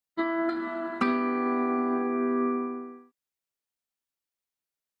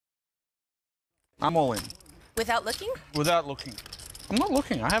I'm all in. Without looking? Without looking. I'm not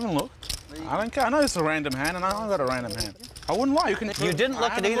looking. I haven't looked. I don't care. I know it's a random hand, and I got a random hand. I wouldn't lie. You didn't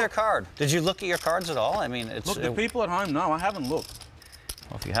look at either card. Did you look at your cards at all? I mean, it's... Look, the people at home, no, I haven't looked.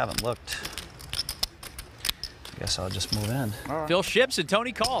 Well, if you haven't looked, I guess I'll just move in. Right. Phil ships and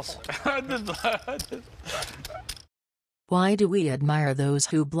Tony calls. Why do we admire those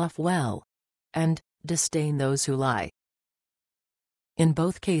who bluff well and disdain those who lie? In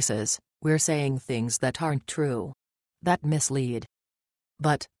both cases, we're saying things that aren't true, that mislead.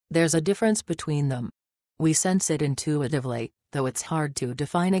 But there's a difference between them. We sense it intuitively, though it's hard to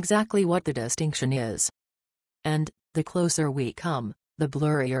define exactly what the distinction is. And the closer we come, the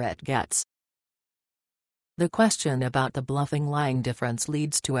blurrier it gets. The question about the bluffing-lying difference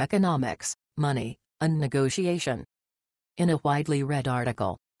leads to economics, money, and negotiation. In a widely read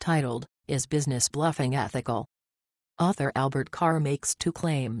article, titled, "Is Business Bluffing Ethical?" author Albert Carr makes two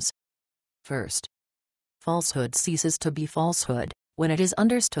claims. First, falsehood ceases to be falsehood when it is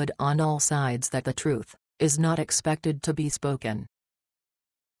understood on all sides that the truth is not expected to be spoken.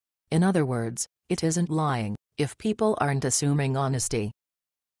 In other words, it isn't lying if people aren't assuming honesty.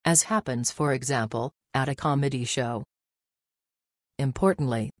 As happens, for example, at a comedy show.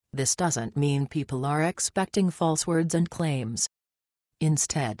 Importantly, this doesn't mean people are expecting false words and claims.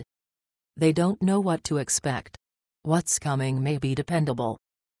 Instead, they don't know what to expect. What's coming may be dependable,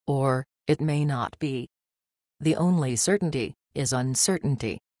 or it may not be. The only certainty is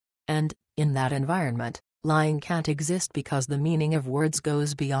uncertainty. And, in that environment, lying can't exist because the meaning of words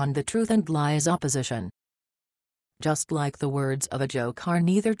goes beyond the truth and lies opposition. Just like the words of a joke are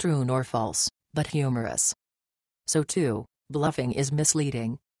neither true nor false, but humorous. So too, bluffing is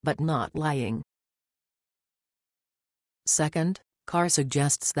misleading, but not lying. Second, Carr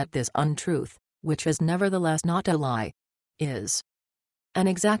suggests that this untruth, which is nevertheless not a lie, is an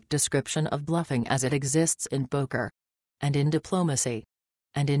exact description of bluffing as it exists in poker, and in diplomacy,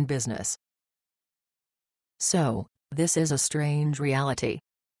 and in business. So, this is a strange reality.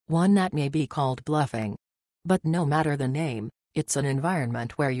 One that may be called bluffing. But no matter the name, it's an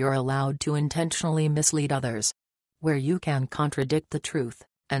environment where you're allowed to intentionally mislead others. Where you can contradict the truth,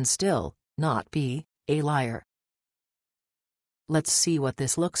 and still not be a liar. Let's see what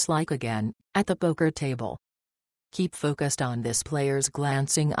this looks like again, at the poker table. Keep focused on this player's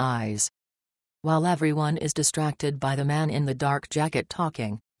glancing eyes. While everyone is distracted by the man in the dark jacket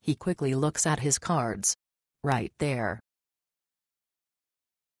talking, he quickly looks at his cards. Right there.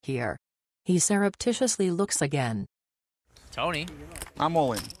 Here. He surreptitiously looks again. Tony. I'm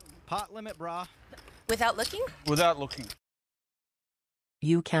all in. Pot limit, brah. Without looking? Without looking.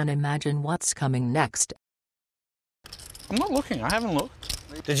 You can imagine what's coming next. I'm not looking. I haven't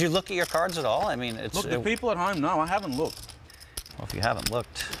looked. Did you look at your cards at all? I mean, it's... Look, the people at home, no, I haven't looked. Well, if you haven't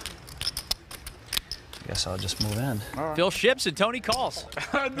looked, I guess I'll just move in. Right. Phil ships and Tony calls.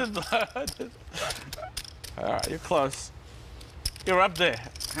 All right, you're close. You're up there.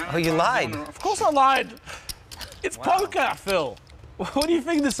 Oh, you lied. Of course I lied. It's poker, Phil. What do you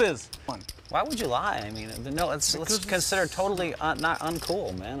think this is? Why would you lie? I mean, no, let's consider totally not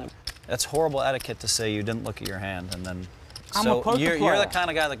uncool, man. That's horrible etiquette to say you didn't look at your hand and then... So you're the kind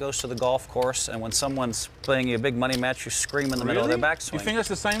of guy that goes to the golf course and when someone's playing you a big money match, you scream in the middle of their backswing. You think that's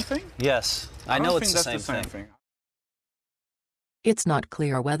the same thing? Yes. I know it's the same thing. It's not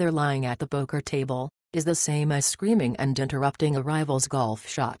clear whether lying at the poker table is the same as screaming and interrupting a rival's golf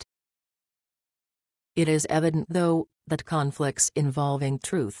shot. It is evident, though, that conflicts involving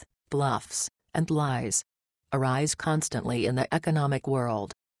truth, bluffs, and lies arise constantly in the economic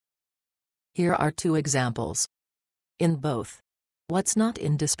world. Here are two examples. In both, what's not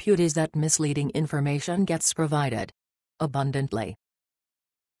in dispute is that misleading information gets provided abundantly.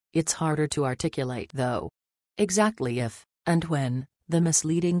 It's harder to articulate, though, exactly if, and when, the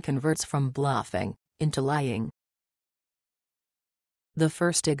misleading converts from bluffing into lying. The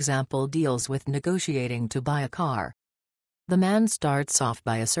first example deals with negotiating to buy a car. The man starts off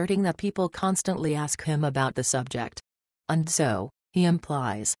by asserting that people constantly ask him about the subject. And so, he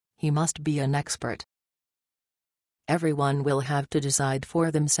implies, he must be an expert. Everyone will have to decide for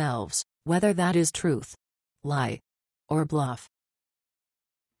themselves whether that is truth, lie, or bluff.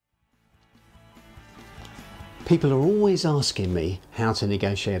 People are always asking me how to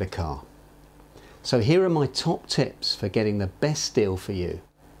negotiate a car. So here are my top tips for getting the best deal for you.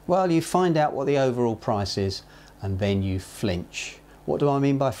 Well, you find out what the overall price is and then you flinch. What do I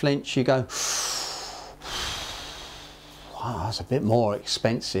mean by flinch? You go, wow, that's a bit more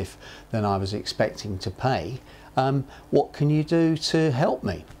expensive than I was expecting to pay. What can you do to help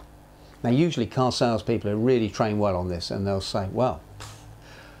me? Now, usually car salespeople are really trained well on this and they'll say, well,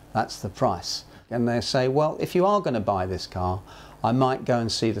 that's the price. And they say, well, if you are going to buy this car, I might go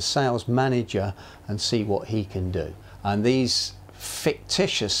and see the sales manager and see what he can do. And these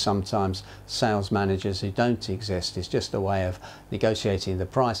fictitious, sometimes, sales managers who don't exist is just a way of negotiating the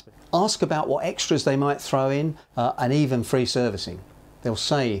price. Ask about what extras they might throw in, and even free servicing. They'll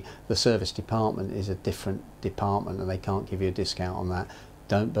say the service department is a different department and they can't give you a discount on that.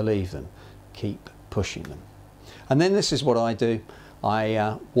 Don't believe them. Keep pushing them. And then this is what I do.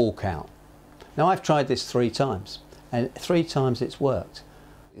 I walk out. Now, I've tried this 3 times, and 3 times it's worked.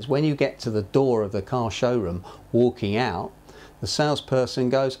 It's when you get to the door of the car showroom, walking out, the salesperson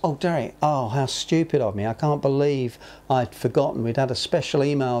goes, "Oh, Derek, oh, how stupid of me. I can't believe I'd forgotten. We'd had a special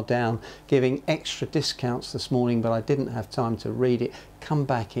email down giving extra discounts this morning, but I didn't have time to read it. Come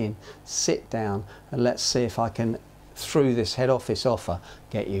back in, sit down, and let's see if I can, through this head office offer,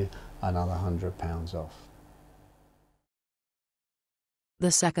 get you another £100 off."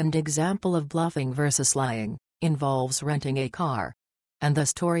 The second example of bluffing versus lying involves renting a car, and the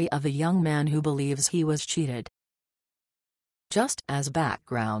story of a young man who believes he was cheated. Just as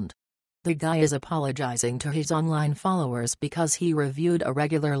background, the guy is apologizing to his online followers because he reviewed a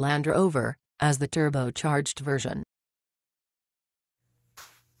regular Land Rover as the turbocharged version.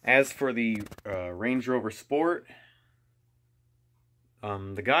 As for the Range Rover Sport,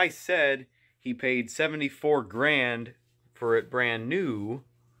 the guy said he paid 74 grand for it brand new,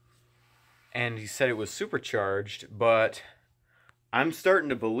 and he said it was supercharged, but I'm starting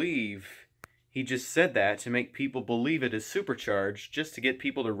to believe he just said that to make people believe it is supercharged, just to get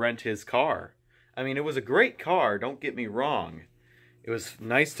people to rent his car. I mean, it was a great car, don't get me wrong. It was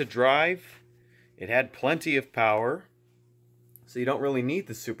nice to drive, it had plenty of power, so you don't really need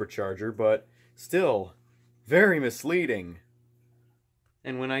the supercharger, but still, very misleading.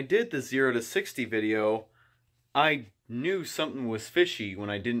 And when I did the 0 to 60 video, I knew something was fishy when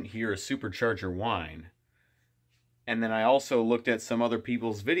I didn't hear a supercharger whine. And then I also looked at some other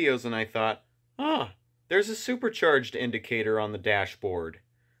people's videos and I thought, there's a supercharged indicator on the dashboard.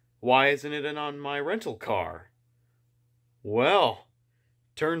 Why isn't it on my rental car? Well,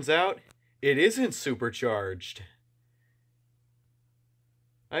 turns out it isn't supercharged.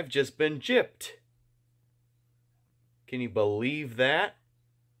 I've just been gypped. Can you believe that?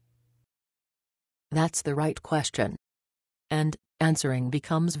 That's the right question. And answering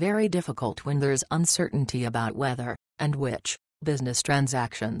becomes very difficult when there's uncertainty about whether, and which, business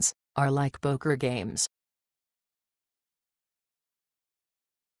transactions are like poker games.